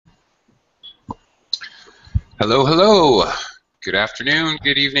Hello, hello. Good afternoon,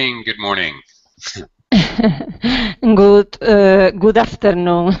 good evening, good morning. Good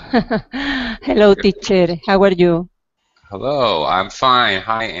afternoon. Hello, teacher. How are you? Hello, I'm fine.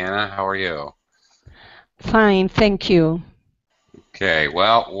 Hi, Anna. How are you? Fine, thank you. Okay,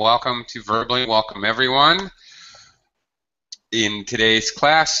 well, welcome to Verbally. Welcome, everyone. In today's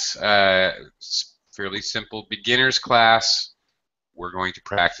class, it's fairly simple beginner's class. We're going to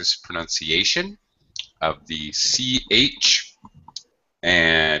practice pronunciation of the CH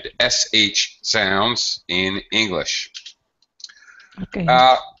and SH sounds in English. Okay.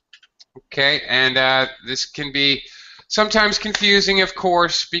 Okay, and this can be sometimes confusing, of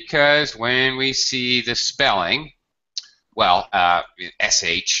course, because when we see the spelling, well,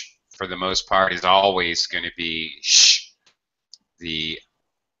 SH for the most part is always going to be sh, the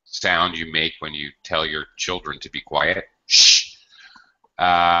sound you make when you tell your children to be quiet. Shh.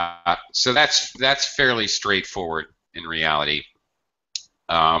 So that's fairly straightforward in reality.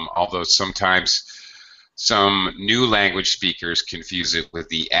 Although sometimes some new language speakers confuse it with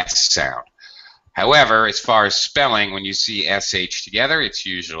the S sound. However, as far as spelling, when you see SH together, it's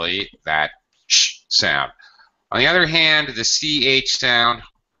usually that sh sound. On the other hand, the CH sound,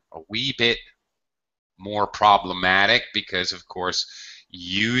 a wee bit more problematic because, of course,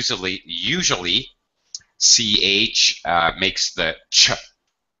 usually CH makes the ch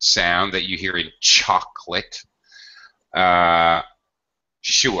sound that you hear in chocolate.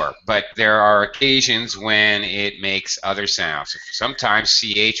 Sure, but there are occasions when it makes other sounds. Sometimes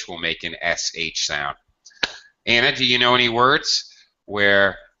CH will make an SH sound. Anna, do you know any words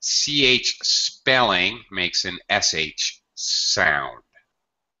where CH spelling makes an SH sound?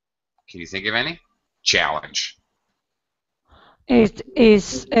 Can you think of any? Challenge. It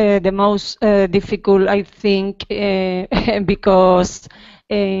is the most difficult, I think, because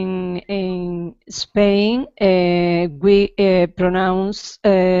in Spain we pronounce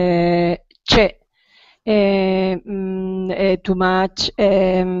che too much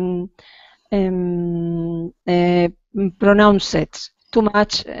pronounced, too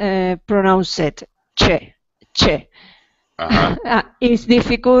much pronounced, che. It's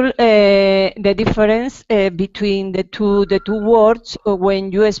difficult the difference between the two words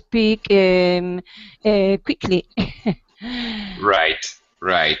when you speak quickly. Right,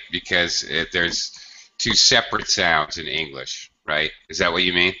 right, because there's two separate sounds in English, right? Is that what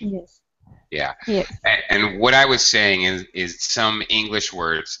you mean? Yes. Yeah. Yes. And what I was saying is some English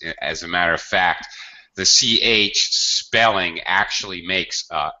words, as a matter of fact, the CH spelling actually makes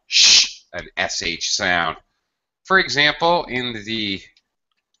a sh, an SH sound. For example, in the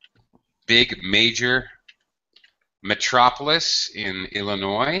big major metropolis in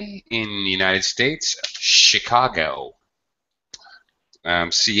Illinois, in the United States, Chicago,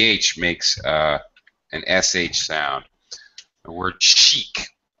 CH makes an SH sound. The word chic.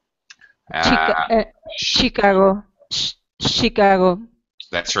 Chica Uh, Chicago. Chicago.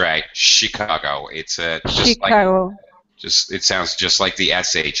 that's right, Chicago. It's Chicago. it sounds just like the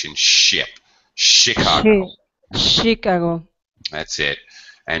SH in ship. Chicago. Chicago. That's it.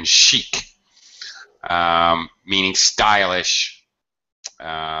 And chic, meaning stylish,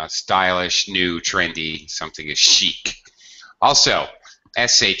 stylish, new, trendy. Something is chic. Also,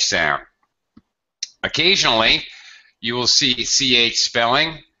 SH sound. Occasionally, you will see CH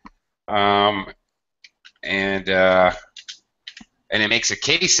spelling, and it makes a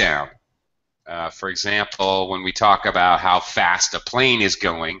K sound. For example, when we talk about how fast a plane is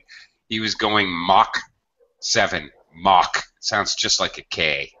going, he was going Mach 7. Mach sounds just like a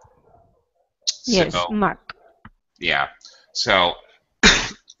K. Yes, So, Mac. yeah. So,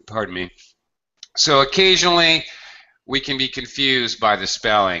 pardon me. So occasionally we can be confused by the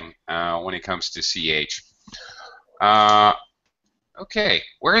spelling when it comes to CH. Okay,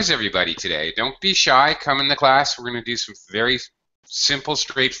 where is everybody today? Don't be shy. Come in the class. We're going to do some very simple,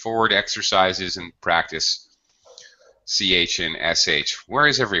 straightforward exercises and practice CH and SH. Where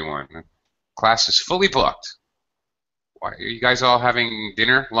is everyone? The class is fully booked. Why, are you guys all having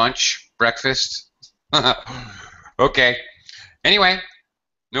dinner, lunch, breakfast? Okay. Anyway,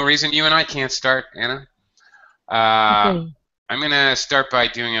 no reason you and I can't start, Anna. Okay. I'm going to start by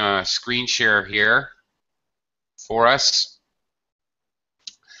doing a screen share here for us.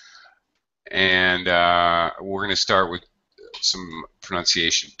 And we're going to start with some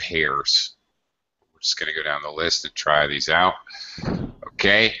pronunciation pairs. We're just going to go down the list and try these out.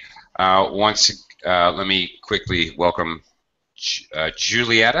 Okay. Let me quickly welcome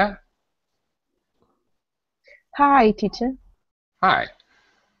Julieta. Hi, teacher. Hi.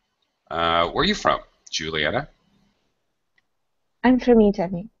 Where are you from, Julieta? I'm from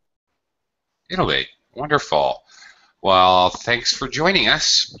Italy. Italy. Wonderful. Well, thanks for joining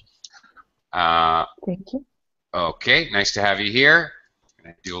us. Thank you. Okay, nice to have you here.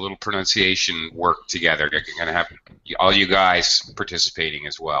 Gonna do a little pronunciation work together. We're gonna have all you guys participating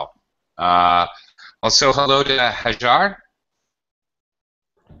as well. Also, hello to Hajar.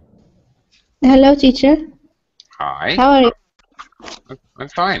 Hello, teacher. Hi. How are you? I'm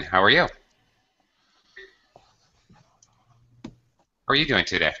fine. How are you? How are you doing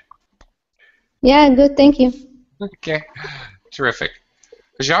today? Yeah, good, thank you. Okay, terrific.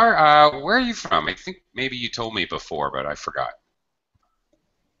 Hajar, where are you from? I think maybe you told me before, but I forgot.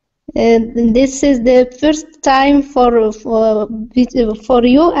 This is the first time for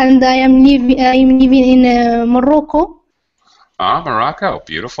you, and I am living in Morocco. Ah, Morocco.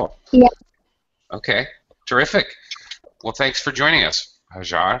 Beautiful. Yeah. Okay, terrific. Well, thanks for joining us,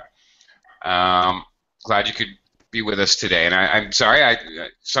 Hajar. Glad you could be with us today. And I'm sorry,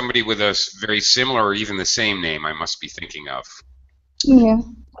 somebody with a very similar or even the same name I must be thinking of. Yeah.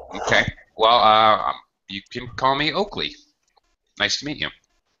 Okay. Well, you can call me Oakley. Nice to meet you.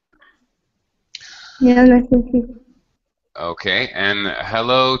 Yeah, nice to meet you. Okay, and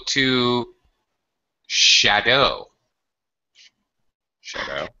hello to Shadow.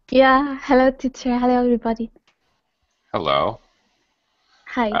 Shadow. Yeah, hello teacher, hello everybody. Hello.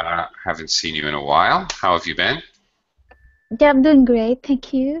 Hi. Haven't seen you in a while. How have you been? Yeah, I'm doing great,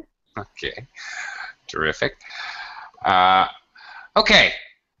 thank you. Okay, terrific. Okay,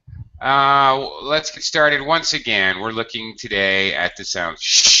 let's get started once again. We're looking today at the sound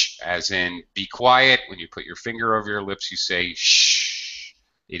shh, as in be quiet. When you put your finger over your lips, you say shh.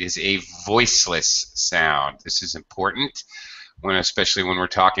 It is a voiceless sound. This is important, especially when we're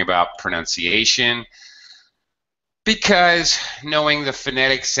talking about pronunciation, because knowing the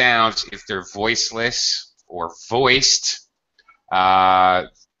phonetic sounds, if they're voiceless or voiced,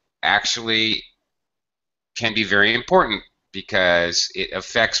 actually can be very important because it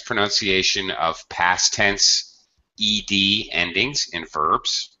affects pronunciation of past tense ed endings in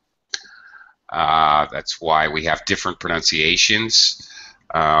verbs. That's why we have different pronunciations.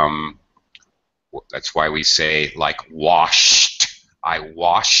 That's why we say, like, washed. I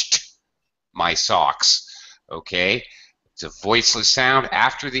washed my socks. Okay? It's a voiceless sound.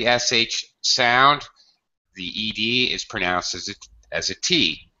 After the sh sound, the ed is pronounced as a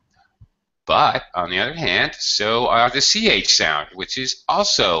t. But, on the other hand, so are the ch sound, which is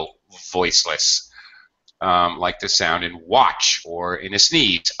also voiceless, like the sound in watch or in a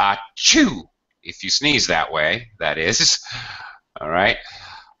sneeze. Achoo! If you sneeze that way, that is. All right.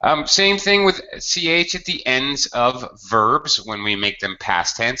 Same thing with ch at the ends of verbs when we make them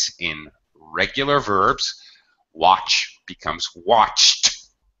past tense in regular verbs. Watch becomes watched.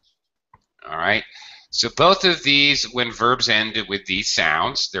 All right. So both of these, when verbs end with these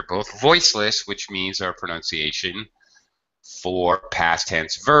sounds, they're both voiceless, which means our pronunciation for past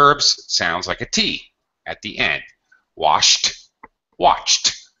tense verbs sounds like a T at the end. Washed,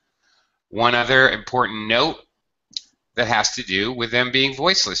 watched. One other important note that has to do with them being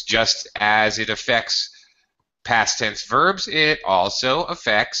voiceless. Just as it affects past tense verbs, it also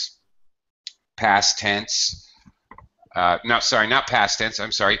affects past tense, not past tense,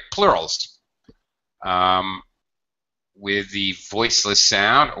 I'm sorry, plurals. With the voiceless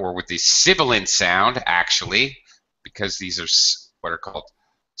sound, or with the sibilant sound, actually, because these are what are called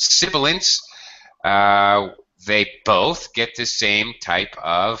sibilants, they both get the same type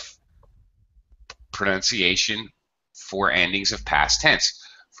of pronunciation for endings of past tense.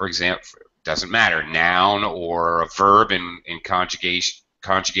 For example, doesn't matter, noun or a verb in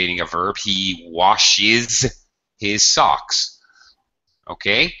conjugating a verb. He washes his socks.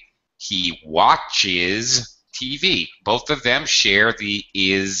 Okay? He watches TV. Both of them share the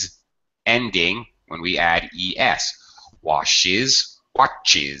is ending when we add es. Washes,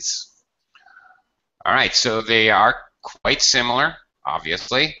 watches. All right, so they are quite similar,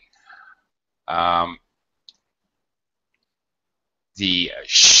 obviously. The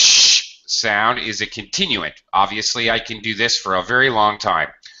sh sound is a continuant. Obviously, I can do this for a very long time.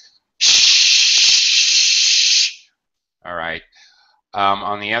 Shh. All right.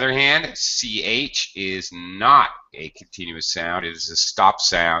 On the other hand, ch is not a continuous sound. It is a stop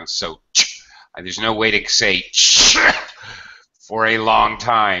sound. So there's no way to say for a long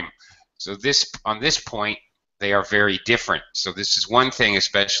time. So on this point, they are very different. So this is one thing,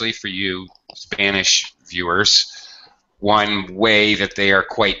 especially for you Spanish viewers, one way that they are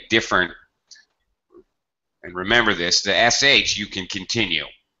quite different. And remember this, the sh you can continue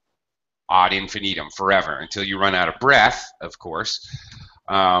ad infinitum, forever, until you run out of breath, of course.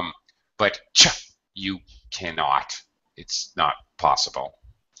 But ch, you cannot. It's not possible.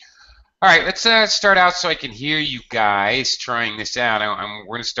 All right, let's start out so I can hear you guys trying this out. We're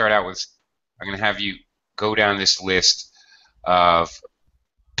going to start out with, I'm going to have you go down this list of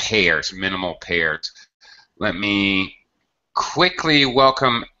pairs, minimal pairs. Let me quickly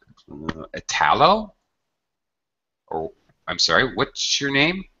welcome Italo. Or, I'm sorry, what's your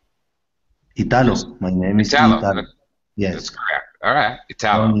name? Italo. My name is Italo. Italo. Yes. That's correct. All right,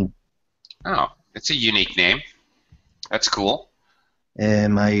 Italo. Oh, it's a unique name. That's cool.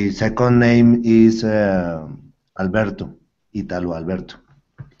 My second name is Alberto. Italo Alberto.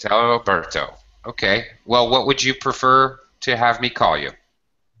 Italo Alberto. Okay. Well, what would you prefer to have me call you?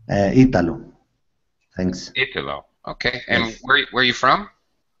 Italo. Thanks. Italo. Okay. And Yes. where are you from?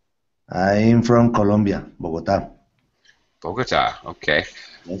 I'm from Colombia, Bogota. Bogota. Okay.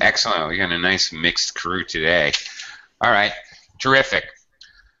 Yes. Excellent. We got a nice mixed crew today. All right. Terrific.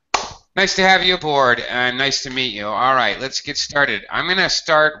 Nice to have you aboard, and nice to meet you. All right, let's get started. I'm going to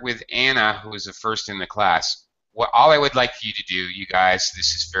start with Anna, who is the first in the class. All I would like you to do, you guys,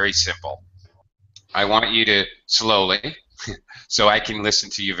 this is very simple. I want you to slowly, so I can listen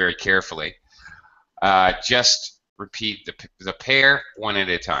to you very carefully, just repeat the pair one at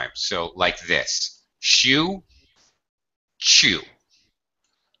a time. So like this: shoe, chew.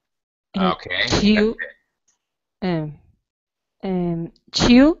 Okay. Chew.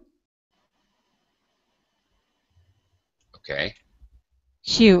 Chew. Okay.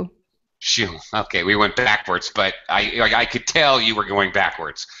 Shoe. Shoe. Okay, we went backwards, but I could tell you were going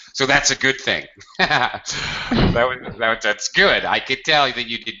backwards, so that's a good thing. That's good. I could tell that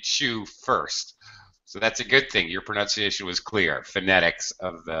you did shoe first, so that's a good thing. Your pronunciation was clear, phonetics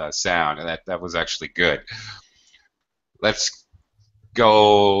of the sound, and that was actually good. Let's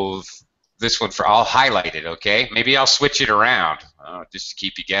go this one for. I'll highlight it. Okay, maybe I'll switch it around just to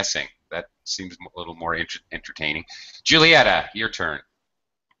keep you guessing. That seems a little more entertaining. Julieta, your turn.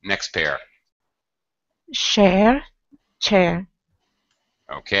 Next pair. Share, chair.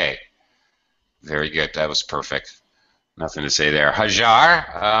 Okay. Very good. That was perfect. Nothing to say there.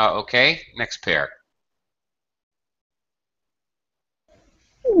 Hajar, okay. Next pair.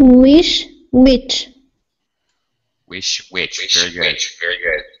 Wish, which. Wish, which. Very good. Very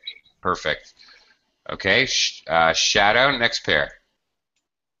good. Perfect. Okay. Shadow, next pair.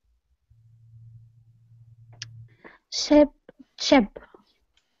 Ship, ship.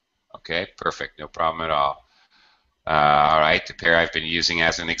 Okay, perfect. No problem at all. All right, the pair I've been using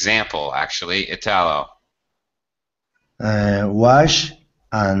as an example, actually, Italo. Wash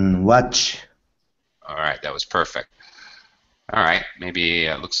and watch. All right, that was perfect. All right, maybe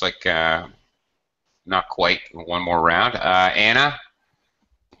it looks like not quite. One more round. Anna?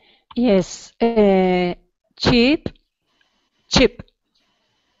 Yes. Cheap. Chip.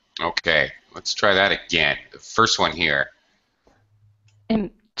 Okay, let's try that again. The first one here.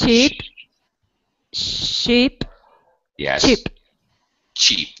 Cheap. Sheep. Yes. Cheap.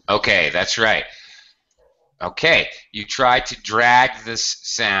 Cheap. Okay, that's right. Okay, you try to drag this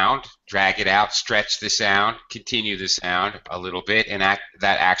sound, drag it out, stretch the sound, continue the sound a little bit, and that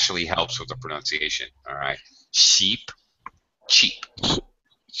actually helps with the pronunciation. All right. Sheep. Cheap.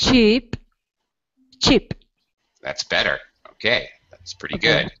 Cheap. Cheap. That's better. Okay, that's pretty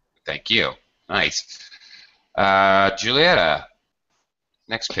Okay. good. Thank you. Nice. Julieta,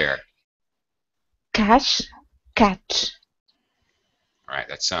 next pair. Cash, catch. All right,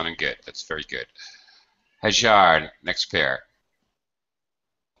 that's sounding good. That's very good. Hajar, next pair.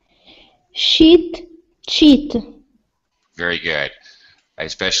 Sheet, cheat. Very good. I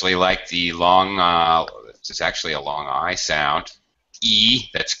especially like the long, it's actually a long I sound. E,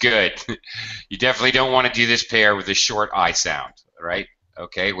 that's good. You definitely don't want to do this pair with a short I sound, right?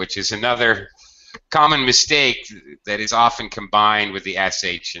 Okay, which is another common mistake that is often combined with the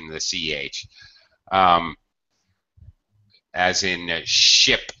SH and the CH. As in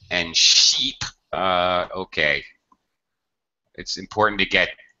ship and sheep. Okay. It's important to get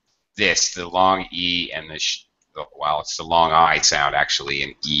this, the long E and well, it's the long I sound actually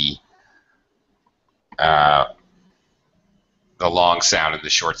in E. The long sound and the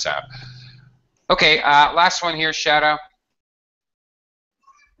short sound. Okay, last one here, Shadow.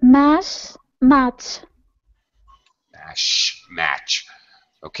 Mash, match. Mash, match.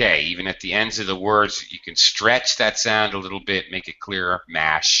 Okay, even at the ends of the words, you can stretch that sound a little bit, make it clearer.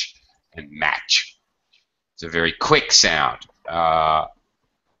 Mash and match. It's a very quick sound. Well,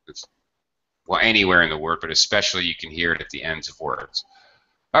 anywhere in the word, but especially you can hear it at the ends of words.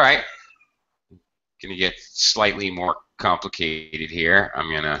 All right. Going to get slightly more complicated here.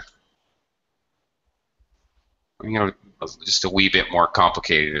 I'm gonna just a wee bit more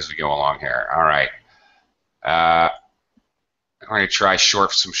complicated as we go along here. All right. I'm going to try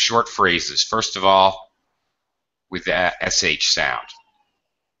some short phrases. First of all, with the SH sound.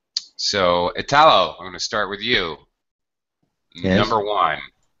 So, Italo, I'm going to start with you. Yes. Number 1.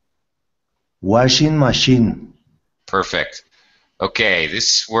 Washing machine. Perfect. Okay,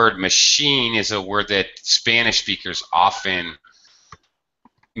 this word machine is a word that Spanish speakers often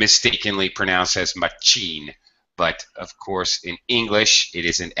mistakenly pronounce as machine, but of course in English it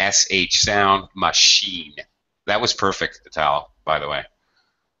is an SH sound, machine. That was perfect, Italo, by the way.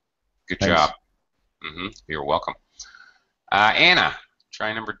 Good Thanks. job. You're welcome. Anna,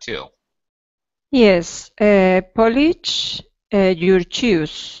 try number 2. Yes. Polish your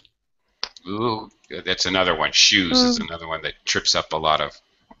shoes. Ooh, that's another one. Shoes is another one that trips up a lot of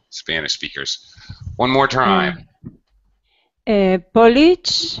Spanish speakers. One more time.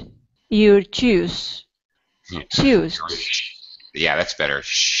 Polish your shoes. Shoes. Yeah, that's better.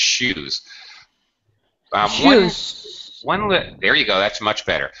 Shoes. Shoes. There you go. That's much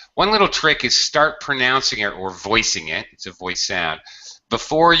better. One little trick is start pronouncing it or voicing it. It's a voice sound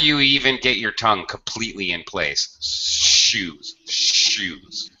before you even get your tongue completely in place. Shoes.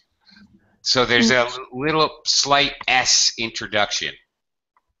 Shoes. So there's a little slight S introduction.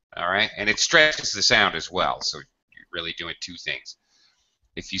 All right, and it stretches the sound as well. So you're really doing two things.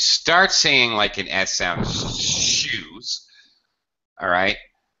 If you start saying like an S sound, shoes. All right.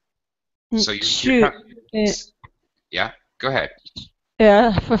 So you're yeah, go ahead.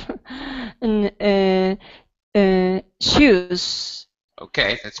 Shoes.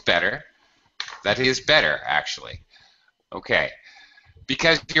 Okay, that's better. That is better, actually. Okay,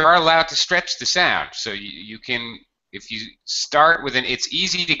 because you are allowed to stretch the sound. So you can, if you start with it's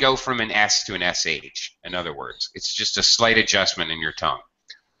easy to go from an S to an SH, in other words. It's just a slight adjustment in your tongue.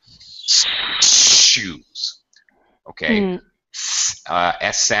 Shoes. Okay.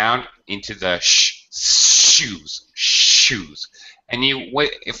 S sound into the shoes. Shoes. And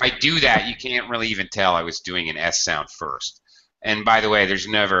if I do that, you can't really even tell I was doing an S sound first. And by the way, there's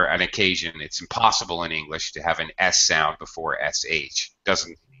never an occasion, it's impossible in English to have an S sound before SH.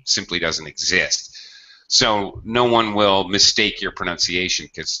 Simply doesn't exist. So no one will mistake your pronunciation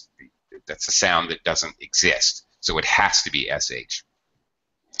because that's a sound that doesn't exist. So it has to be SH.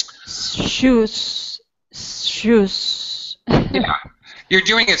 Shoes. Shoes. Yeah, you're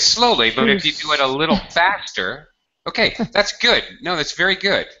doing it slowly, but if you do it a little faster, okay, that's good. No, that's very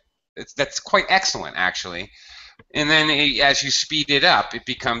good. That's quite excellent, actually. And then as you speed it up, it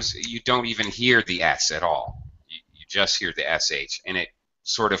becomes, you don't even hear the S at all. You just hear the SH, and it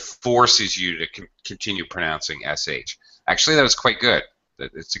sort of forces you to continue pronouncing SH. Actually, that was quite good.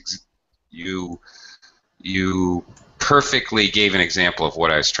 You perfectly gave an example of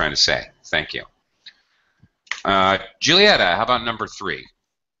what I was trying to say. Thank you. Julieta, how about number 3?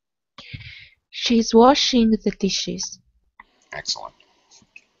 She's washing the dishes. Excellent.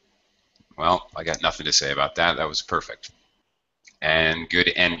 Well, I got nothing to say about that. That was perfect. And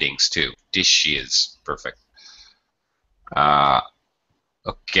good endings, too. Dishes. Perfect.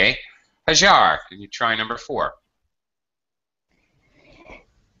 Okay. Hajar, can you try number 4?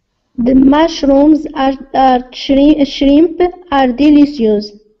 The mushrooms are shrimp are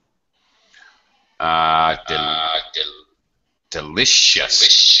delicious.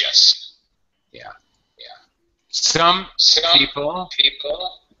 Delicious. Yeah. Some people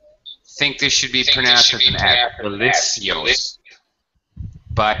think this should be pronounced as an S, delicios,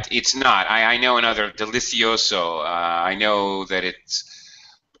 but it's not. I know another delicioso. I know that it's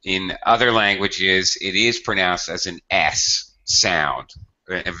in other languages it is pronounced as an S sound,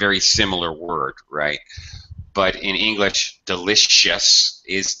 a very similar word, right? But in English, delicious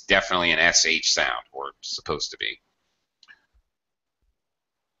is definitely an SH sound, or supposed to be.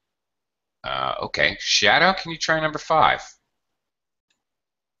 Okay, Shadow, can you try number 5?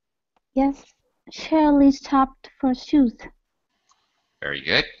 Yes. Shirley stopped for shoes. Very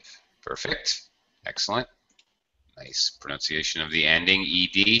good. Perfect. Excellent. Nice pronunciation of the ending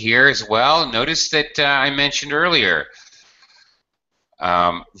ED here as well. Notice that I mentioned earlier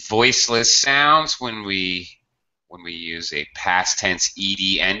voiceless sounds when we use a past tense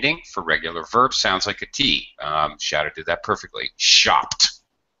ED ending for regular verbs sounds like a T. Shadow did that perfectly. Shopped.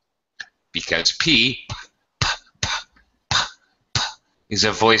 Because P is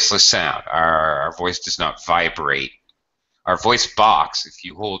a voiceless sound. Our voice does not vibrate. Our voice box, if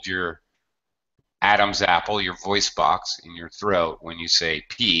you hold your Adam's apple, your voice box in your throat, when you say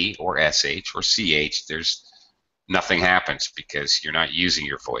P or SH or CH, nothing happens because you're not using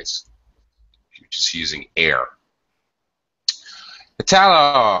your voice. You're just using air.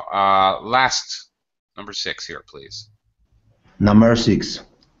 Italo, last, number 6 here, please. Number 6.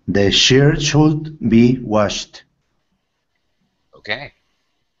 The shirt should be washed. Okay.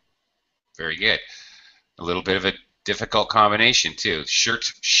 Very good. A little bit of a difficult combination, too.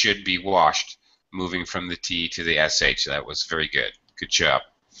 Shirt should be washed, moving from the T to the SH. That was very good. Good job.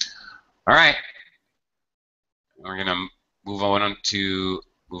 All right. We're going to move on to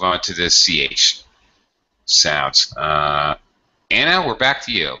the CH sounds. Anna, we're back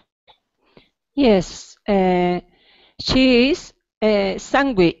to you. Yes. She is a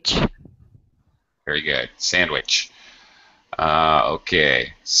sandwich. Very good. Sandwich.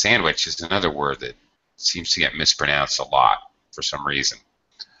 Okay. Sandwich is another word that seems to get mispronounced a lot for some reason.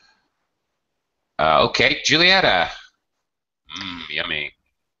 Okay, Julietta. Yummy.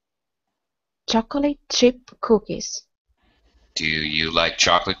 Chocolate chip cookies. Do you like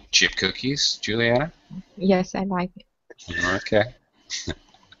chocolate chip cookies, Julietta? Yes, I like it. Okay.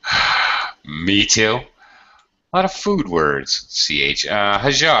 Me too. A lot of food words. CH.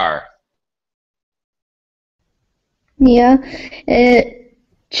 Hajar. Yeah.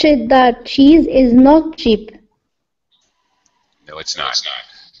 Cheddar cheese is not cheap. No, it's not.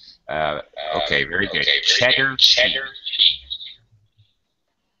 Okay, very good. Cheddar cheese.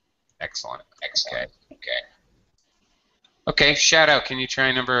 Excellent. Okay, shout out. Can you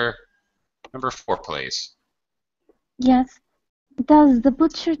try number 4, please? Yes. Does the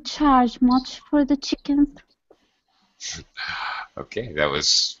butcher charge much for the chickens? Okay, that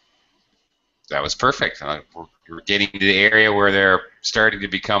was perfect. We're getting to the area where they're starting to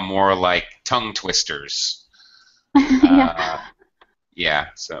become more like tongue twisters. Yeah. Yeah.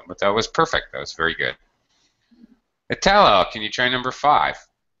 So, but that was perfect. That was very good. Italo, can you try number 5?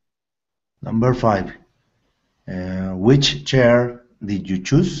 Number 5. Which chair did you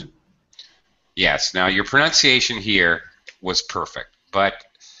choose? Yes. Now your pronunciation here was perfect, but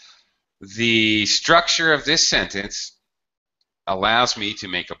the structure of this sentence allows me to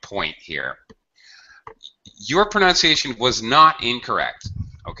make a point here. Your pronunciation was not incorrect,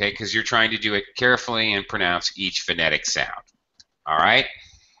 okay, because you're trying to do it carefully and pronounce each phonetic sound. All right?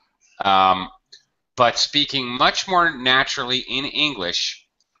 But speaking much more naturally in English,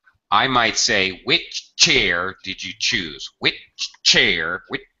 I might say, which chair did you choose? Which chair?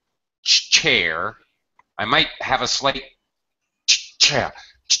 Which chair? I might have a slight chair.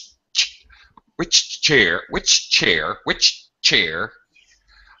 Which chair? Which chair? Which chair?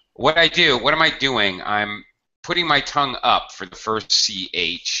 What am I doing? I'm putting my tongue up for the first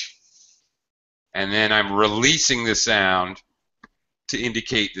CH, and then I'm releasing the sound to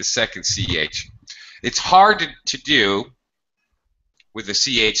indicate the second CH. It's hard to do with the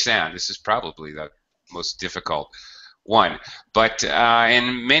CH sound. This is probably the most difficult one. But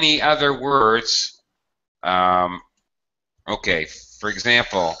in many other words, okay, for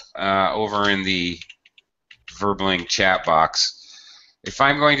example, over in the Verbling chat box, if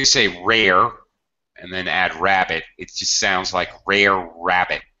I'm going to say rare and then add rabbit, it just sounds like rare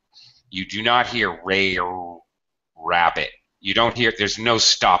rabbit. You do not hear rare rabbit. You don't hear, there's no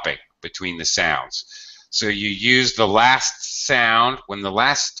stopping between the sounds. So you use the last sound, when the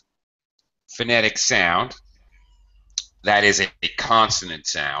last phonetic sound, that is a consonant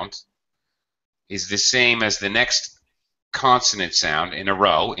sound, is the same as the next consonant sound in a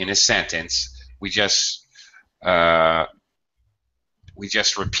row, in a sentence, we just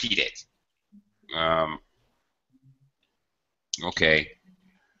repeat it. Okay.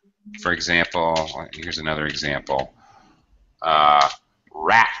 For example, here's another example.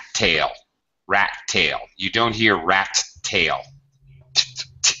 Rat tail. Rat tail. You don't hear rat tail.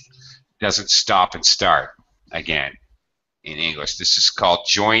 Doesn't stop and start again in English. This is called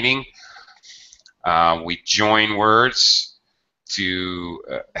joining. We join words to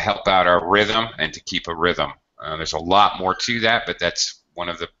help out our rhythm and to keep a rhythm. There's a lot more to that, but that's one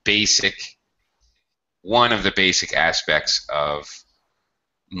of the basic aspects of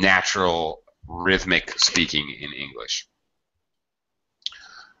natural rhythmic speaking in English.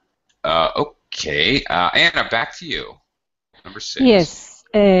 Okay, Anna, back to you. Number 6. Yes.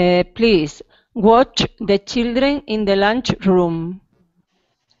 Please watch the children in the lunchroom.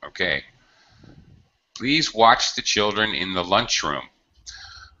 Okay. Please watch the children in the lunchroom.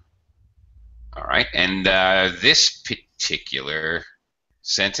 All right, and this particular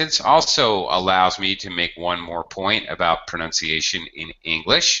sentence also allows me to make one more point about pronunciation in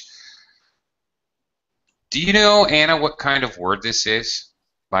English. Do you know, Anna, what kind of word this is,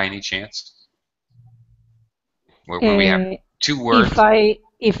 by any chance? When we have 2 words.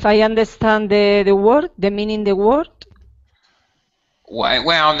 If I understand the word, the meaning the word.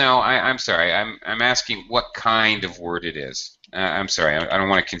 Well, no, I'm sorry. I'm asking what kind of word it is. I'm sorry. I don't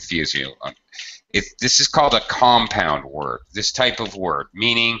want to confuse you. This is called a compound word. This type of word,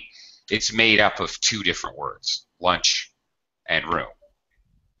 meaning it's made up of 2 different words, lunch and room.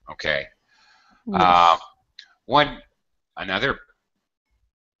 Okay. Yes. Another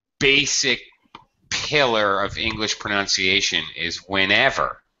basic pillar of English pronunciation is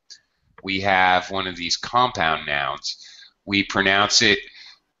whenever we have one of these compound nouns, we pronounce it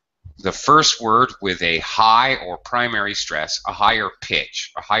the first word with a high or primary stress, a higher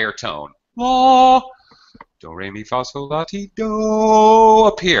pitch, a higher tone. La, do, re, mi, fa, sol, la, ti, do,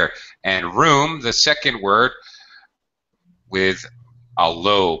 up here. And room, the second word, with a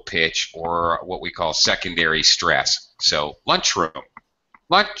low pitch or what we call secondary stress. So lunchroom,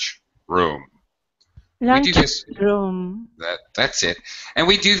 lunchroom. We do this. Lunchroom. That's it. And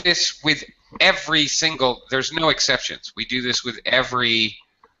we do this with every single. There's no exceptions. We do this with every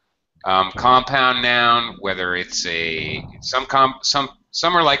compound noun, whether it's some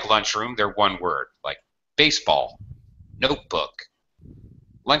are like lunchroom. They're one word, like baseball, notebook,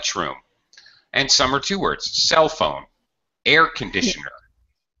 lunchroom, and some are two words: cell phone, air conditioner.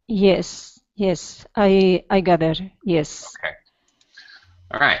 Yes, yes, I got it. Yes. Okay.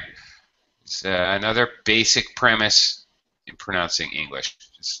 All right. It's another basic premise in pronouncing English.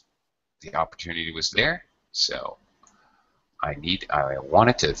 Just the opportunity was there, so I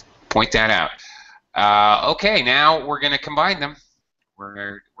wanted to point that out. Okay, now we're going to combine them.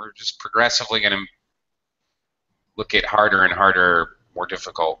 We're just progressively going to look at harder and harder, more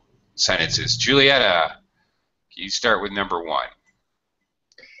difficult sentences. Julieta, can you start with number 1?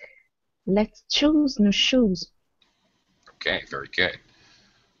 Let's choose new shoes. Okay, very good.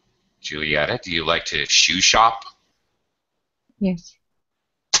 Julieta, do you like to shoe shop? Yes.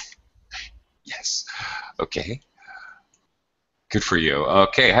 Yes. Okay. Good for you.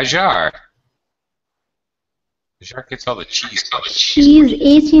 Okay, Hajar. Hajar gets all the cheese. She's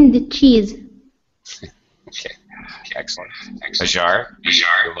eating the cheese. Okay. Excellent. Hajar, do you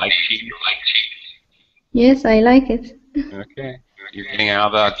like cheese? Yes, I like it. Okay. You're getting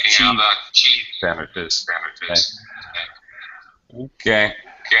all the cheese sandwiches. Okay.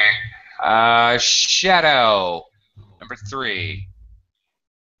 Shadow, number 3.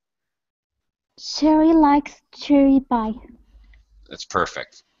 Sherry likes cherry pie. That's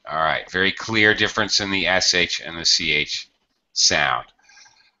perfect. All right. Very clear difference in the SH and the CH sound.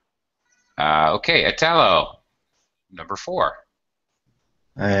 Okay. Italo, number 4.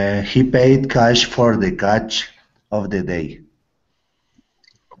 He paid cash for the catch of the day.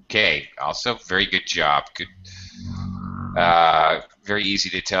 Okay. Also, very good job. Good. Very easy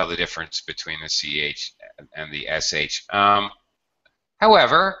to tell the difference between the CH and the SH.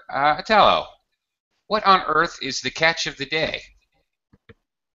 However, Italo, what on earth is the catch of the day?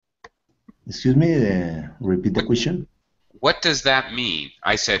 Excuse me, repeat the question. What does that mean?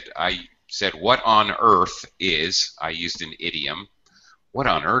 I said what on earth is, I used an idiom. What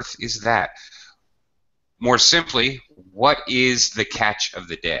on earth is that? More simply, what is the catch of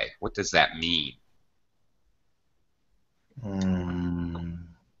the day? What does that mean?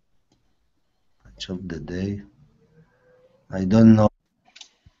 Catch of the day. I don't know.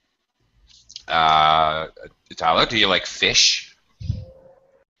 Italo, do you like fish?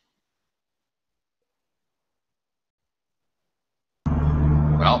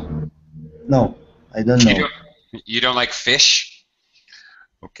 Well, No, I don't know. You don't like fish?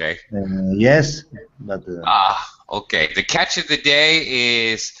 Okay. Yes, but. Okay. The catch of the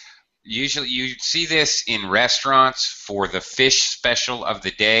day is usually you see this in restaurants for the fish special of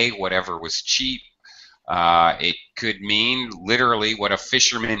the day, whatever was cheap. It could mean literally what a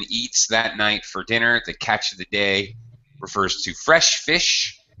fisherman eats that night for dinner. The catch of the day refers to fresh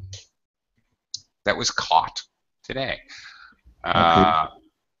fish that was caught today. Okay.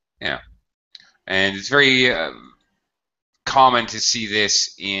 Yeah. And it's very common to see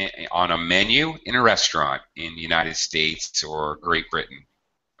this on a menu in a restaurant in the United States or Great Britain.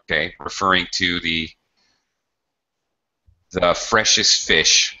 Okay, referring to the freshest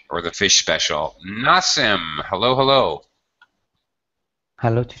fish or the fish special. Nassim, hello, hello.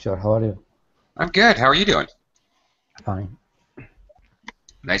 Hello, teacher. How are you? I'm good. How are you doing? Fine.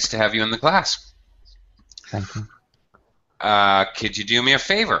 Nice to have you in the class. Thank you. Could you do me a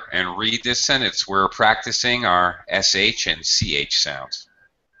favor and read this sentence? We're practicing our SH and CH sounds.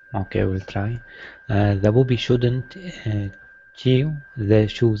 Okay, we'll try. The puppy shouldn't chew the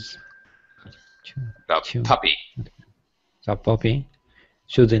shoes. The puppy. The puppy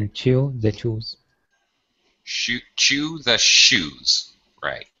shouldn't chew the shoes. Chew the shoes.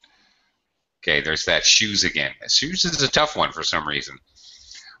 Right. Okay, there's that shoes again. Shoes is a tough one for some reason.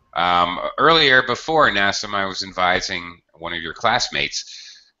 Earlier, before Nassim, I was advising one of your classmates.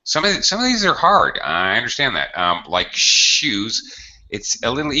 Some of these are hard. I understand that. Like shoes, It's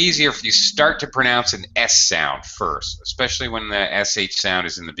a little easier if you start to pronounce an S sound first, especially when the SH sound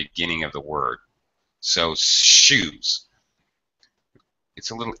is in the beginning of the word. So shoes.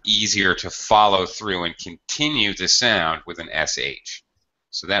 It's a little easier to follow through and continue the sound with an SH.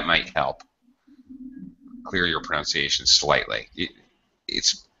 So that might help clear your pronunciation slightly.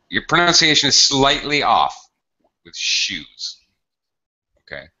 Your pronunciation is slightly off with shoes.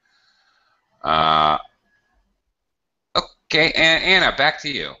 Okay. Okay, Anna, back to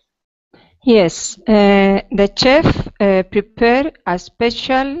you. Yes, the chef prepared a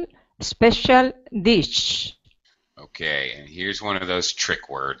special dish. Okay, and here's one of those trick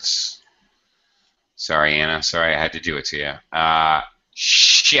words. Sorry, Anna. Sorry I had to do it to you.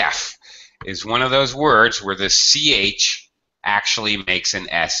 Chef is one of those words where the CH actually makes an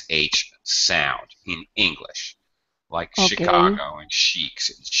SH sound in English, like Okay. Chicago and chics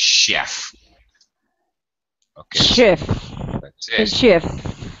and chef. Okay, Chef. that's it. Chef.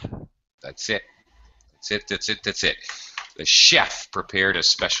 That's it. That's it. That's it. That's it. The chef prepared a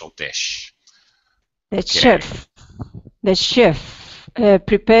special dish. The Okay. chef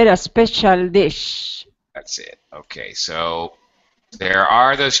prepared a special dish. That's it. Okay, so there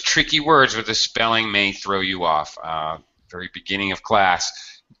are those tricky words where the spelling may throw you off. Very beginning of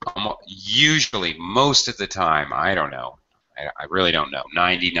class, usually, most of the time, I don't know. I really don't know.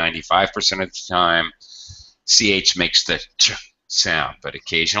 95% of the time, CH makes the ch sound, but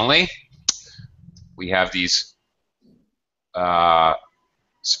occasionally we have these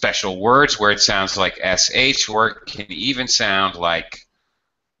special words where it sounds like SH, or it can even sound like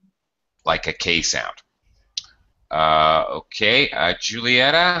a K sound. Okay,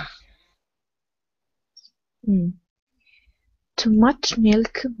 Julieta? Too much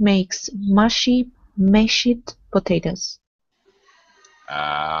milk makes mashed potatoes.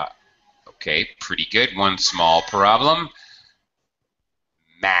 Okay, pretty good. One small problem.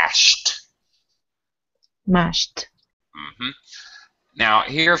 Mashed. Mashed. Now,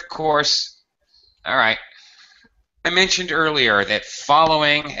 here, of course, all right, I mentioned earlier that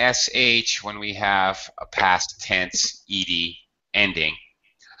following SH when we have a past tense ED ending,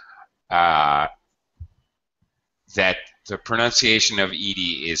 that the pronunciation of ED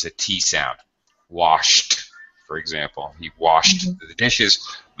is a T sound. Washed, for example. He washed the dishes,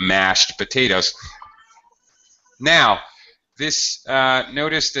 mashed potatoes. Now, this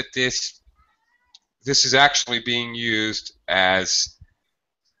notice that this is actually being used as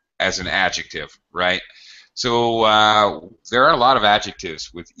an adjective, right? So there are a lot of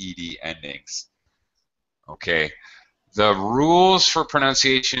adjectives with ED endings. Okay, the rules for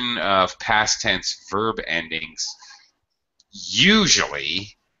pronunciation of past tense verb endings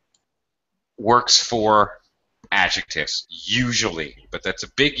usually works for adjectives, usually, but that's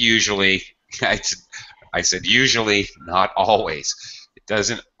a big usually. I said usually, not always. It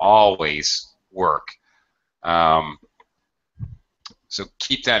doesn't always work. So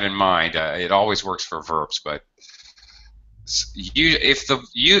keep that in mind. It always works for verbs, but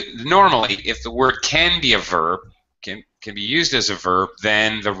normally if the word can be a verb, can be used as a verb,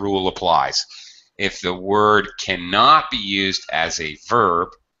 then the rule applies. If the word cannot be used as a verb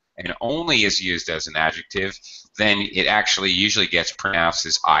and only is used as an adjective, then it actually usually gets pronounced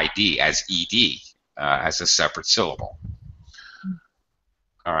as ID, as ED, as a separate syllable.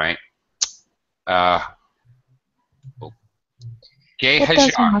 All right. Okay, What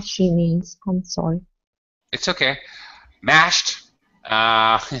does Hajar. mashy means? I'm sorry. It's okay. Mashed.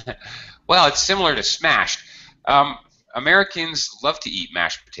 Well, it's similar to smashed. Americans love to eat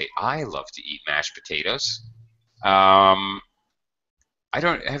mashed potato. I love to eat mashed potatoes. Have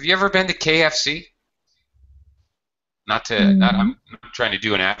you ever been to KFC? I'm not trying to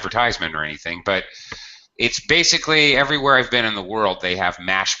do an advertisement or anything, but it's basically everywhere I've been in the world, they have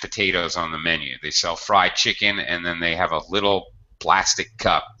mashed potatoes on the menu. They sell fried chicken, and then they have a little plastic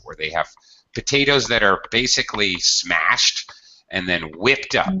cup where they have potatoes that are basically smashed and then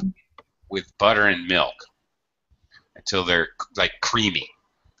whipped up with butter and milk until they're like creamy.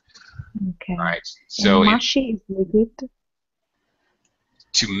 Okay. All right. So mashy is liquid.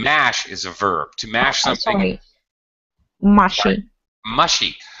 To mash is a verb. To mash something. Sorry. Mushy.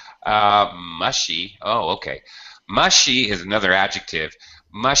 Mushy. Mushy. Oh, okay. Mushy is another adjective.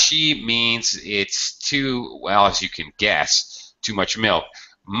 Mushy means it's too, well, as you can guess, too much milk.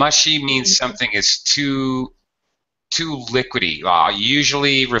 Mushy means something is too liquidy,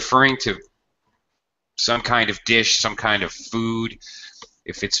 usually referring to some kind of dish, some kind of food.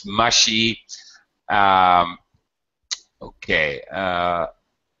 If it's mushy, okay.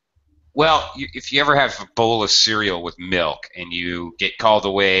 Well, if you ever have a bowl of cereal with milk and you get called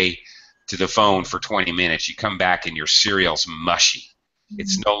away to the phone for 20 minutes, you come back and your cereal's mushy.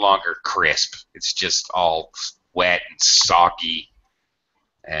 It's no longer crisp. It's just all wet and soggy,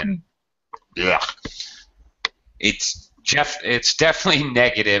 and yeah, it's definitely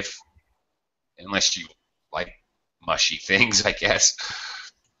negative, unless you like mushy things, I guess.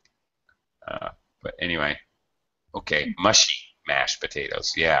 But anyway, okay, mushy mashed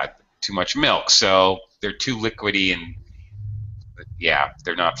potatoes. Yeah, too much milk, so they're too liquidy, and yeah,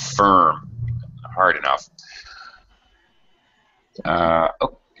 they're not firm, hard enough.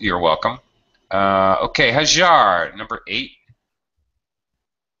 Oh, you're welcome. Okay, Hajar, number 8.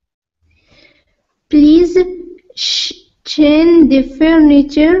 Please chain the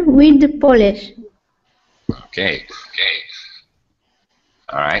furniture with the polish. Okay.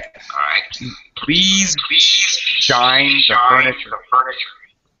 All right. Please shine the furniture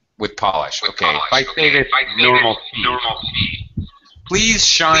with polish. Okay. If I say this normal speed. Please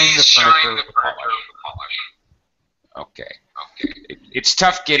shine the furniture with polish. Okay. It's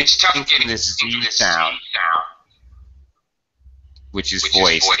tough getting this Z sound, which is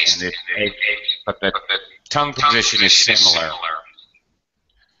voice, and but the tongue position is similar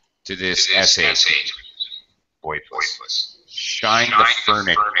to this SH, voiceless. Shine the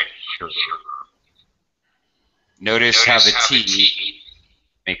furniture. Notice how the T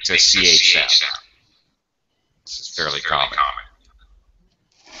makes a CH sound. This is fairly common.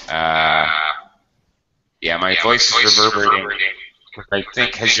 Yeah, my voice is reverberating because I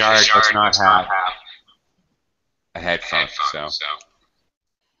think Hajar does not have a headphone. So,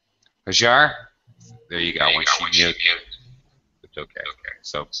 Hajar, there you go. When she mutes, it's okay.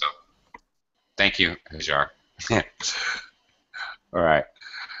 So, thank you, Hajar. All right.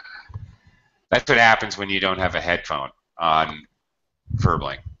 That's what happens when you don't have a headphone on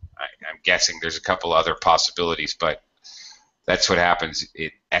Verbling. I'm guessing there's a couple other possibilities, but that's what happens.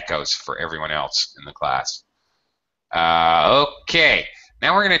 It echoes for everyone else in the class. Okay,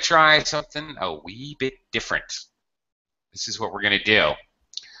 now we're going to try something a wee bit different. This is what we're going to do.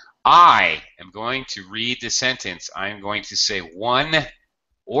 I am going to read the sentence. I'm going to say one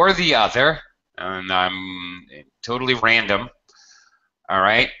or the other, and I'm totally random. All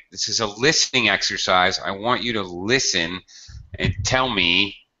right, this is a listening exercise. I want you to listen and tell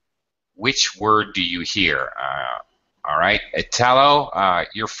me which word do you hear. All right, Italo,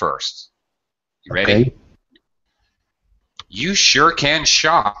 you're first. You ready? Okay. You sure can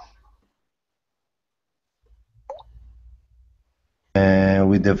shop.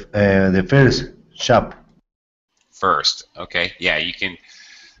 With the first shop. First, okay. Yeah, you can.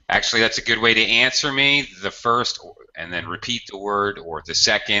 Actually, that's a good way to answer me. The first, and then repeat the word, or the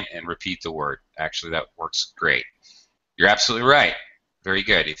second and repeat the word. Actually, that works great. You're absolutely right. Very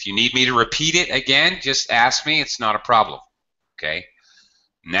good. If you need me to repeat it again, just ask me. It's not a problem. Okay.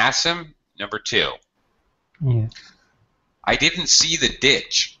 Nassim, number 2. Yeah. I didn't see the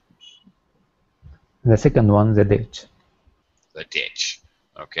ditch. The second one, the ditch. The ditch.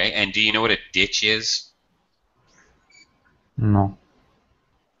 Okay. And do you know what a ditch is? No.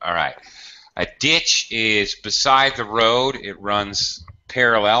 All right. A ditch is beside the road. It runs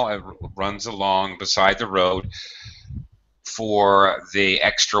parallel. It runs along beside the road for the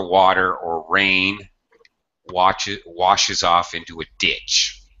extra water or rain washes off into a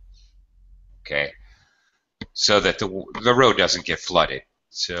ditch. Okay. So that the road doesn't get flooded.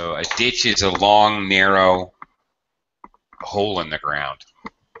 So a ditch is a long, narrow hole in the ground,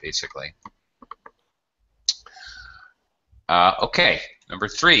 basically. Okay, number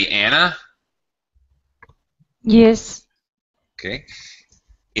 3, Anna. Yes. Okay,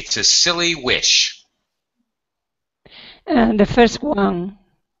 it's a silly wish. The first one.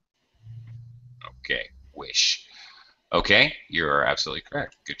 Okay, wish. Okay, you're absolutely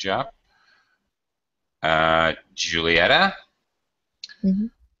correct. Good job. Julieta.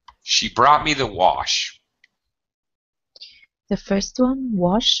 Mhm. She brought me the wash. The first one,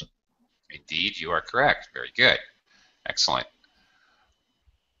 wash. Indeed, you are correct. Very good. Excellent.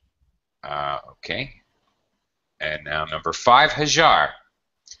 Okay. And now number 5, Hajar.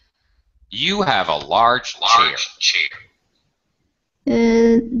 You have a large chair.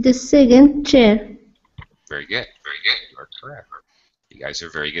 The second chair. Very good. You are correct. You guys are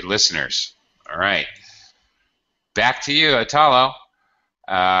very good listeners. All right. Back to you, Italo.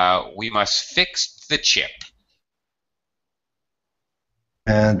 We must fix the chip.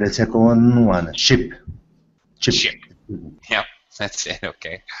 And the second one, ship. Chip. Yep, that's it.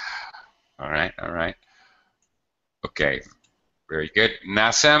 Okay. All right. Okay. Very good.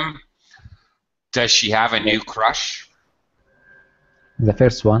 Nassim, does she have a new crush? The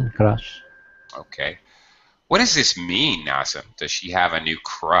first one, crush. Okay. What does this mean, Nassim? Does she have a new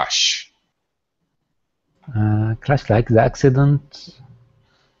crush? Crush like the accident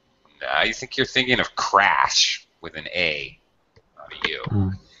I think you're thinking of crash with an A, not a U.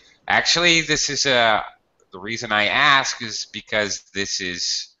 Mm. Actually, this is the reason I ask is because this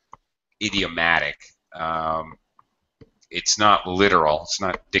is idiomatic. It's not literal. It's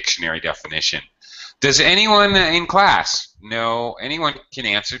not dictionary definition. Does anyone in class know? Anyone can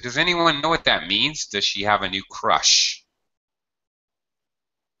answer. Does anyone know what that means? Does she have a new crush?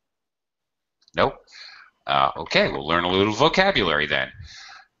 Nope. Okay, we'll learn a little vocabulary then.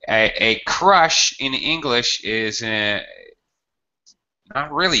 A crush in English is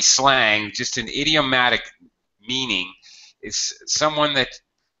not really slang, just an idiomatic meaning. It's someone that,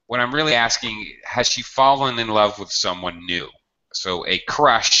 what I'm really asking, has she fallen in love with someone new? So a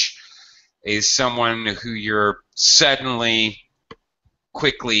crush is someone who you're suddenly,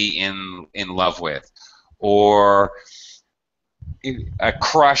 quickly in love with. Or a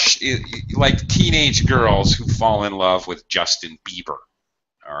crush, like teenage girls who fall in love with Justin Bieber.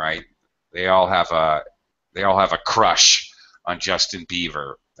 All right, they all have a crush on Justin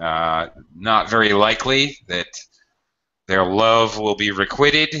Bieber. Not very likely that their love will be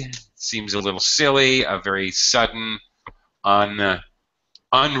requited. Seems a little silly. A very sudden, unreturned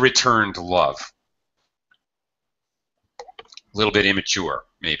love. A little bit immature,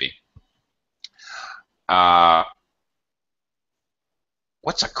 maybe.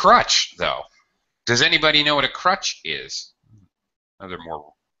 What's a crutch, though? Does anybody know what a crutch is? Another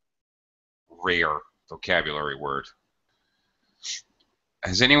more rare vocabulary word.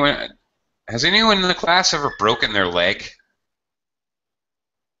 Has anyone in the class ever broken their leg?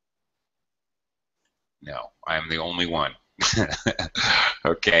 No, I am the only one.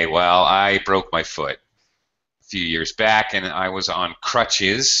 Okay, well, I broke my foot a few years back, and I was on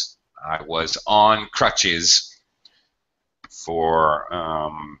crutches. I was on crutches for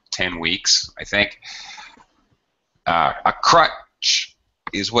 10 weeks, I think. A crutch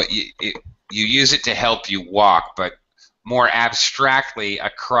is what you use it to help you walk, but more abstractly, a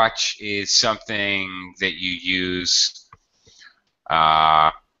crutch is something that you use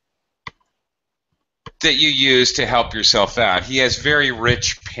to help yourself out. He has very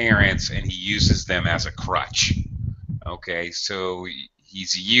rich parents, and he uses them as a crutch. Okay, so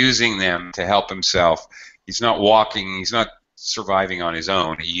he's using them to help himself. He's not walking. He's not surviving on his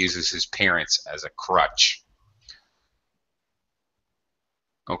own. He uses his parents as a crutch.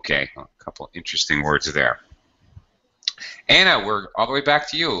 Okay, a couple interesting words there. Anna, we're all the way back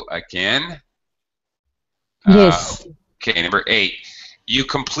to you again. Yes. Okay, number 8. You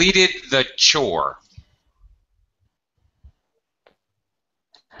completed the chore.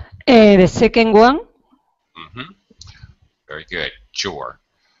 The second one, Mm-hmm. Very good. Chore.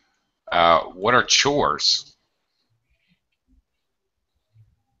 What are chores?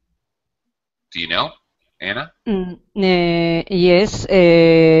 Do you know, Anna? yes,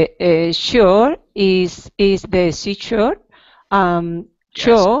 sure is the seashore. Yes.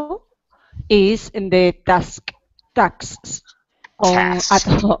 Chore is the tasks on Task. at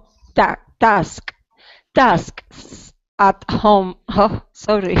home. Tasks at home. Oh,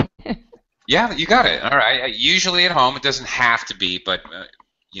 sorry. Yeah, you got it. All right. Usually at home, it doesn't have to be, but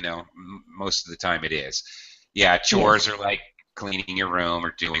you know, most of the time it is. Yeah, chores are like cleaning your room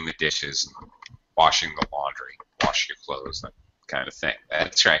or doing the dishes, and washing the laundry, washing your clothes, that kind of thing.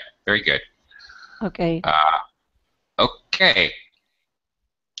 That's right. Very good. Okay. Okay.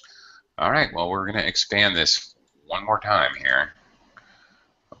 All right. Well, we're going to expand this one more time here.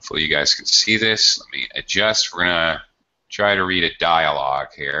 Hopefully you guys can see this. Let me adjust. We're going to try to read a dialogue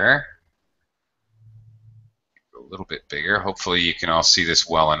here. A little bit bigger. Hopefully you can all see this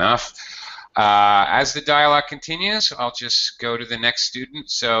well enough. As the dialogue continues, I'll just go to the next student.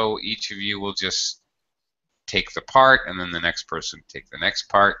 So each of you will just take the part, and then the next person take the next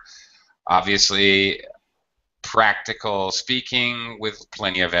part. Obviously, practical speaking with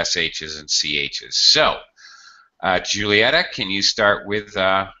plenty of SHs and CHs. So, Julieta, can you start with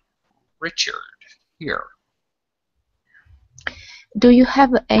Richard here? Do you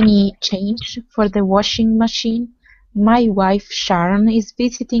have any change for the washing machine? My wife Sharon is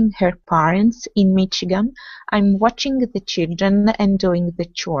visiting her parents in Michigan. I'm watching the children and doing the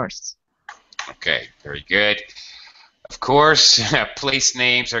chores. Okay, very good. Of course, place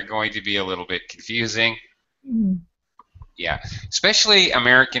names are going to be a little bit confusing. Yeah, especially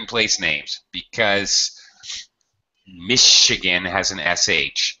American place names, because Michigan has an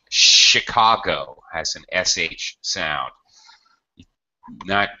SH. Chicago has an SH sound.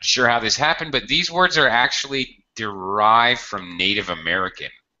 Not sure how this happened, but these words are actually derived from Native American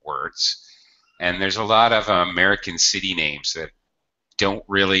words. And there's a lot of American city names that don't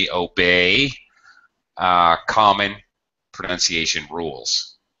really obey common pronunciation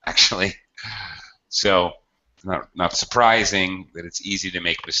rules. actually. So, not surprising that it's easy to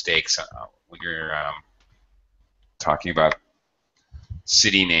make mistakes when you're talking about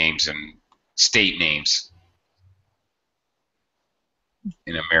city names and state names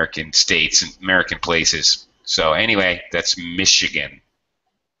in American states and American places. So anyway, that's Michigan.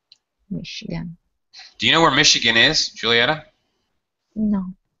 Michigan. Do you know where Michigan is, Julieta?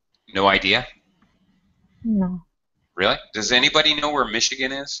 No. No idea? No. Really? Does anybody know where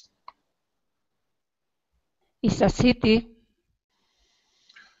Michigan is? It's a city.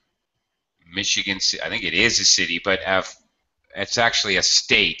 Michigan, I think it is a city, but it's actually a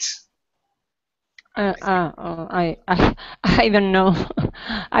state. I don't know.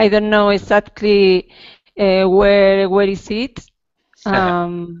 I don't know exactly where is it.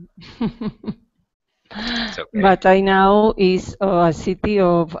 It's okay. But I know it's a city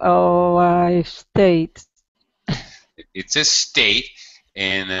of a state. It's a state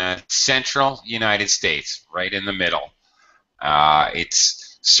in the central United States, right in the middle.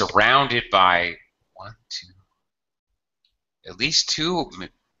 It's surrounded by at least two,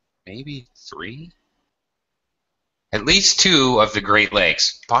 maybe three? At least two of the Great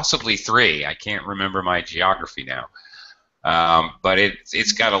Lakes, possibly three. I can't remember my geography now. But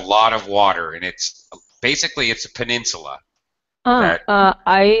it's got a lot of water, and it's basically a peninsula. I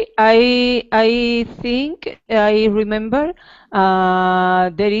think I remember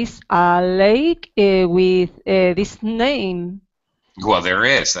there is a lake with this name. Well, there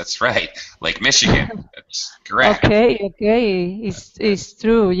is. That's right. Lake Michigan. That's correct. Okay. It's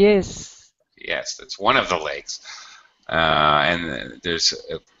true. Yes. Yes, that's one of the lakes. And there's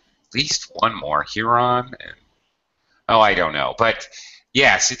at least one more, Huron. I don't know. But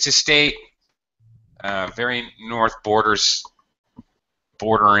yes, it's a state, very north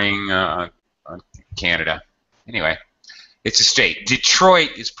bordering on Canada. Anyway, it's a state.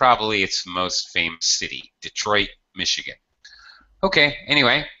 Detroit is probably its most famous city. Detroit, Michigan. Okay,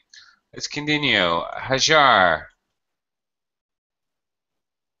 anyway, let's continue. Hajar.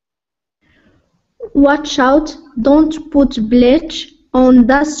 Watch out, don't put bleach on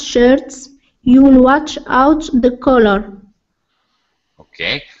those shirts. You'll watch out the color.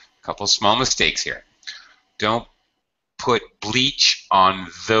 Okay, a couple small mistakes here. Don't put bleach on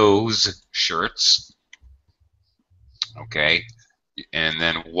those shirts. Okay, and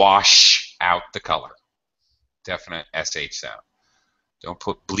then wash out the color. Definite SH sound. Don't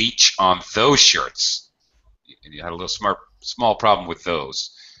put bleach on those shirts. You had a little small problem with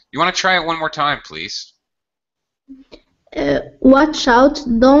those. You want to try it one more time, please? Watch out,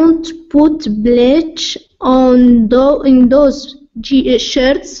 don't put bleach on in those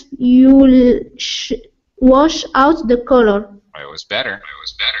shirts. You'll wash out the color. It was better.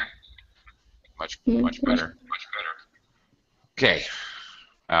 Much better. Okay.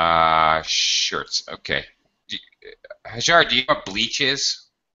 Shirts. Okay. Hajar, do you know what bleach is?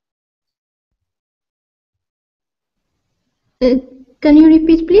 Can you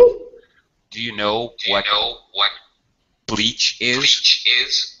repeat, please? Do you know what bleach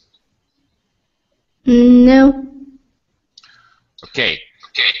is? No. Okay.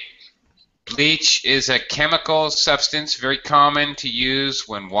 Bleach is a chemical substance very common to use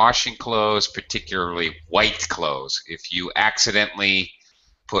when washing clothes, particularly white clothes. If you accidentally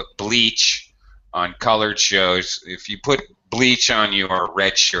put bleach on colored shirts, if you put bleach on your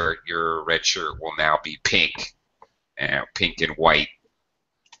red shirt will now be pink. Pink and white.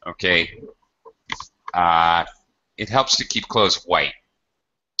 Okay. It helps to keep clothes white.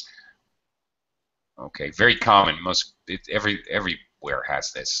 Okay, very common. Everywhere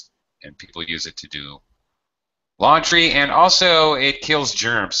has this, and people use it to do laundry, and also it kills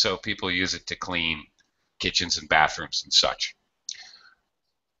germs, so people use it to clean kitchens and bathrooms and such.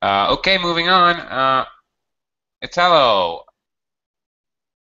 Okay, moving on. Italo,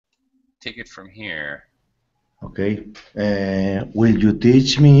 take it from here. Okay. Will you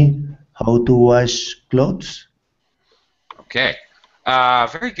teach me how to wash clothes? Okay.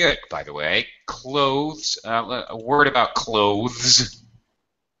 Very good, by the way. Clothes. A word about clothes.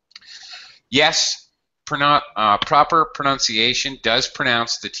 Yes, proper pronunciation does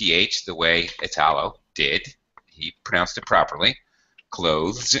pronounce the TH the way Italo did. He pronounced it properly.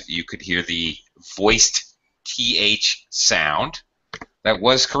 Clothes. You could hear the voiced TH sound. That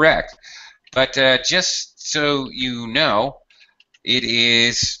was correct. But just so you know, it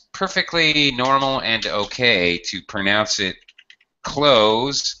is perfectly normal and okay to pronounce it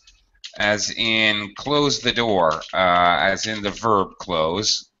close, as in close the door, as in the verb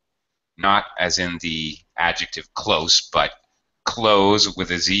close, not as in the adjective close, but close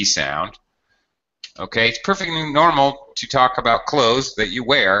with a Z sound. Okay, it's perfectly normal to talk about clothes that you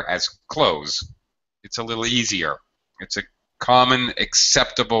wear as clothes. It's a little easier. It's a common,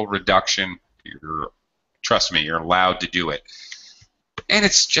 acceptable reduction. Trust me, you're allowed to do it. And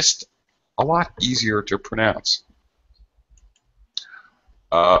it's just a lot easier to pronounce.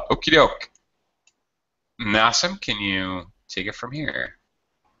 Okie doke. Nassim, can you take it from here?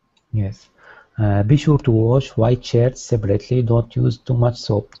 Yes. Be sure to wash white shirts separately. Don't use too much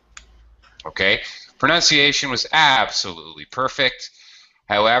soap. Okay. Pronunciation was absolutely perfect.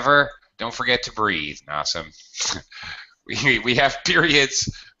 However, don't forget to breathe, Nassim. we have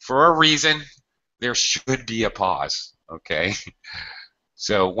periods for a reason. There should be a pause. Okay.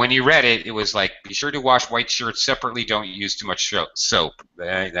 So when you read it, it was like, be sure to wash white shirts separately. Don't use too much soap.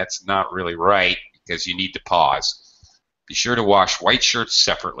 That's not really right because you need to pause. Be sure to wash white shirts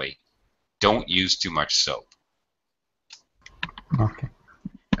separately. Don't use too much soap. Okay.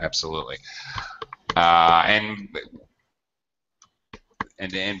 Absolutely. And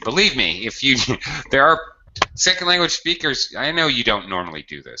believe me, if you there are second language speakers. I know you don't normally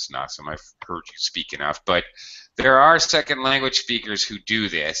do this, Nassim. I've heard you speak enough, but there are second language speakers who do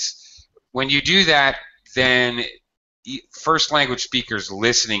this. When you do that, then first language speakers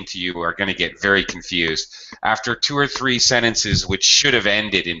listening to you are going to get very confused. After 2 or 3 sentences which should have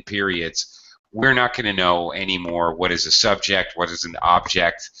ended in periods, we're not going to know anymore what is a subject, what is an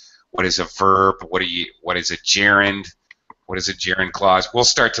object, what is a verb, what is a gerund, what is a gerund clause. We'll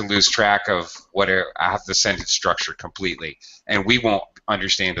start to lose track of the sentence structure completely, and we won't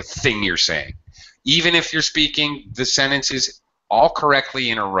understand a thing you're saying. Even if you're speaking the sentences all correctly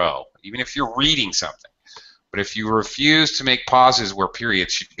in a row, even if you're reading something. But if you refuse to make pauses where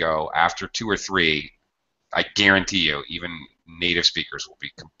periods should go after 2 or 3, I guarantee you, even native speakers will be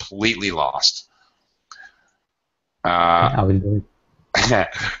completely lost. I will do it.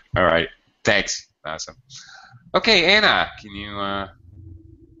 All right. Thanks. Awesome. Okay, Anna, can you...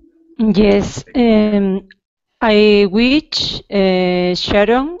 Yes. I wish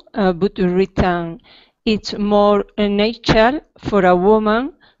Sharon would return. It's more natural for a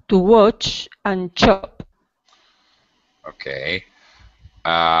woman to watch and chop. Okay.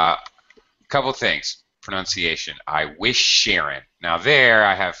 Couple things. Pronunciation. I wish Sharon. Now there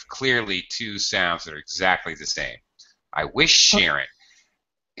I have clearly 2 sounds that are exactly the same. I wish Sharon.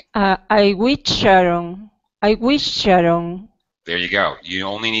 I wish Sharon. I wish Sharon. There you go. You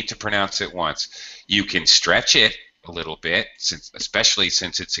only need to pronounce it once. You can stretch it a little bit, especially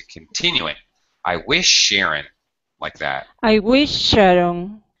since it's a continuing. I wish Sharon, like that. I wish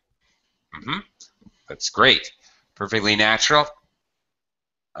Sharon. That's great. Perfectly natural.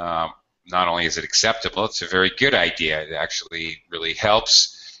 Not only is it acceptable, it's a very good idea. It actually really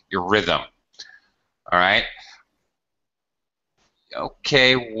helps your rhythm. All right.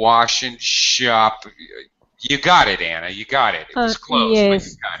 Okay, wash and shop. You got it, Anna. You got it. It was close, yes. but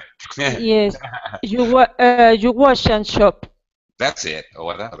you got it. Yes. You wash and shop. That's it.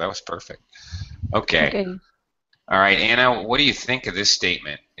 Oh, that was perfect. Okay. All right, Anna, what do you think of this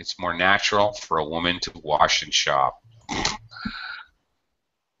statement? It's more natural for a woman to wash and shop.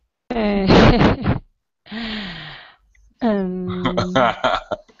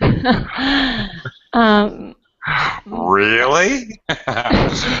 Really?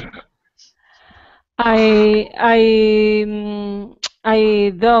 I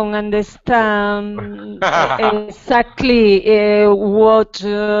don't understand exactly what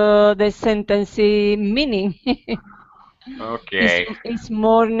the sentence meaning. Okay. It's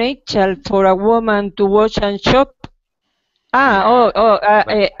more natural for a woman to wash and shop.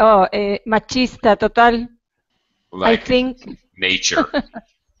 Machista total. Like I think nature.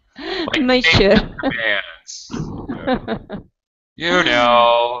 Like nature. Commands. You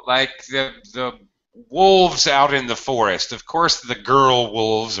know, like the wolves out in the forest. Of course, the girl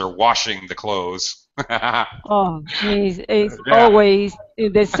wolves are washing the clothes. It's always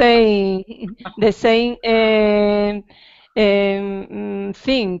the same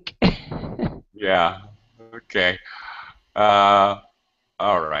thing. Yeah. Okay. All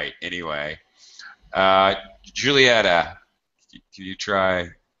right. Anyway, Julieta, can you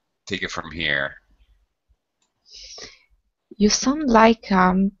take it from here? You sound like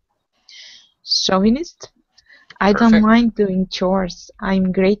chauvinist. I Perfect. don't mind doing chores.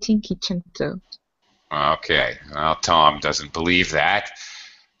 I'm great in kitchen too. Okay. Well, Tom doesn't believe that.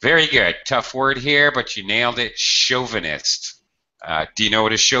 Very good. Tough word here, but you nailed it. Chauvinist. Do you know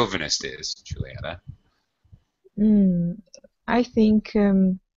what a chauvinist is, Julieta? I think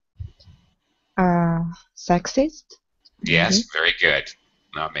sexist. Yes, very good.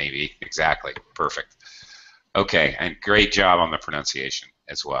 Not maybe. Exactly. Perfect. Okay, and great job on the pronunciation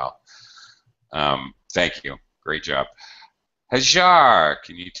as well. Thank you. Great job. Hajar,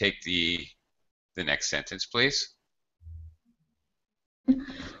 can you take the next sentence, please?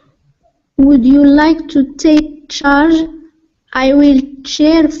 Would you like to take charge? I will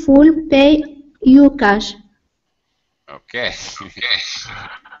cheerfully pay you cash. Okay.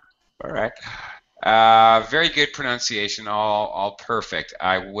 All right. Very good pronunciation, all perfect.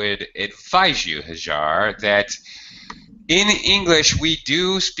 I would advise you, Hajar, that in English we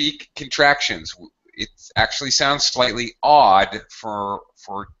do speak contractions. It actually sounds slightly odd for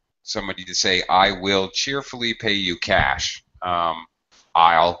somebody to say, "I will cheerfully pay you cash."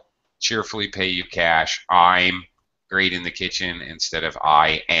 I'll cheerfully pay you cash. I'm great in the kitchen instead of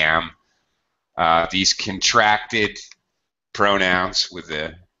I am. These contracted pronouns with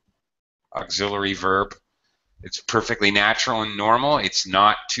the auxiliary verb, it's perfectly natural and normal. It's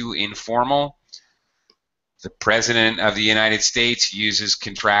not too informal. The President of the United States uses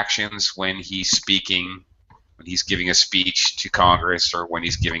contractions when he's speaking, when he's giving a speech to Congress, or when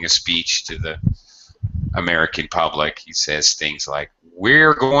he's giving a speech to the American public. He says things like,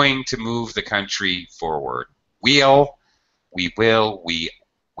 "We're going to move the country forward." We'll, we will, we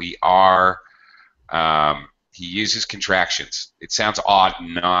are. He uses contractions. It sounds odd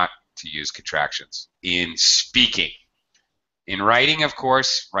not to use contractions in speaking. In writing, of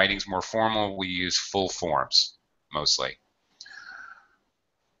course, writing's more formal. We use full forms mostly.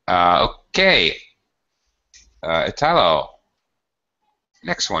 Okay, Italo.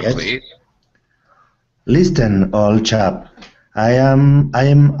 Next one, Yes. please. Listen, old chap. I am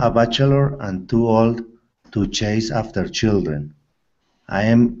a bachelor and too old to chase after children. I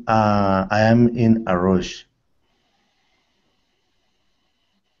am in a rush.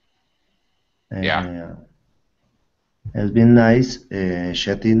 Yeah. It's been nice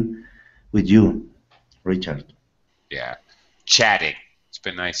chatting with you, Richard. Yeah. Chatting. It's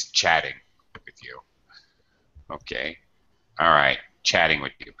been nice chatting with you. Okay. All right. Chatting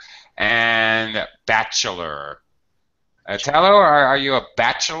with you. And bachelor. Italo, are you a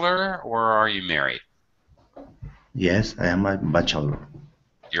bachelor or are you married? Yes, I am a bachelor.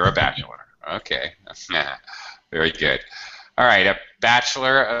 You're a bachelor. Okay. Very good. All right. A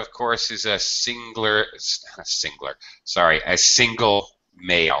bachelor, of course, is a single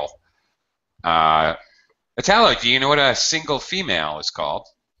male. Italo, do you know what a single female is called?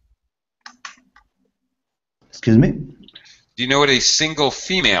 Excuse me? Do you know what a single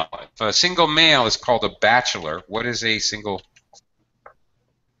female? If a single male is called a bachelor, what is a single?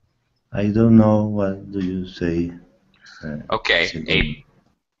 I don't know what do you say. Okay. Single.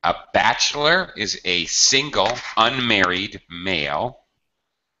 A bachelor is a single, unmarried male.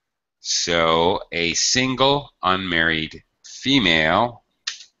 So a single, unmarried female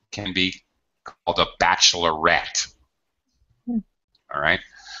can be called a bachelorette. All right.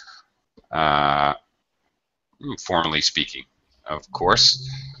 Formally speaking, of course.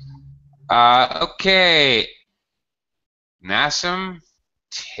 Okay. Nassim,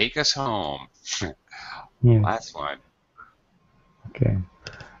 take us home. Yes. Last one. Okay.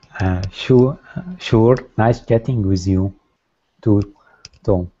 Sure. Nice chatting with you, too,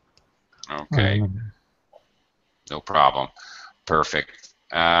 Tom. Okay. No problem. Perfect.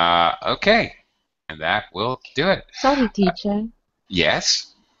 Okay. And that will do it. Sorry, teacher.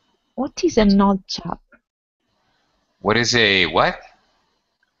 Yes? What is an old chap? What is a what?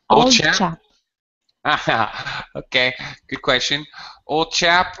 Old chap. Okay, good question. Old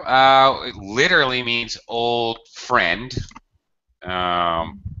chap literally means old friend.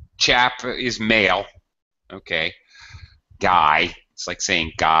 Chap is male. Okay. Guy. It's like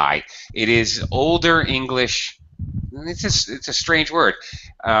saying guy. It is older English. It's a strange word.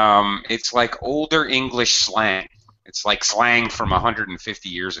 It's like older English slang. It's like slang from 150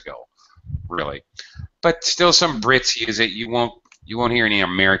 years ago, really. But still, some Brits use it. You won't hear any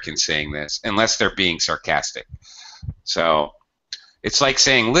Americans saying this unless they're being sarcastic. So it's like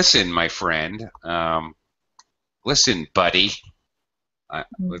saying, "Listen, my friend. Listen, buddy."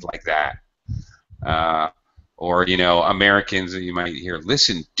 Like that. Or, Americans, you might hear,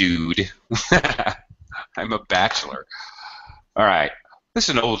 "Listen, dude." I'm a bachelor. All right.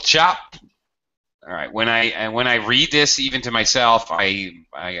 Listen, old chap. All right. When I read this, even to myself, I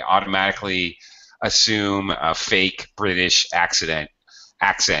automatically assume a fake British accent.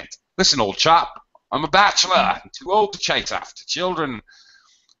 Listen, old chap. I'm a bachelor. I'm too old to chase after children.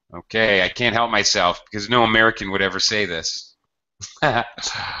 Okay, I can't help myself because no American would ever say this.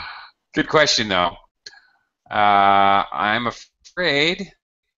 Good question, though. I'm afraid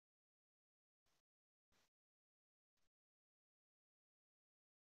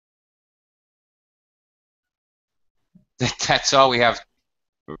that's all we have.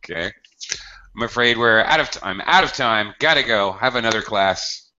 Okay. I'm afraid I'm out of time. Gotta go. Have another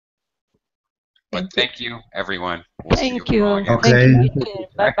class. But thank you, everyone. We'll see Thank you you. all again. Okay. Thank you, teacher.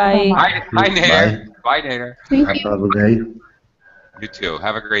 Bye-bye. Bye, Nader. Bye, Nader. Thank Have you. a good day. You too.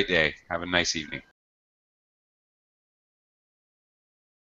 Have a great day. Have a nice evening.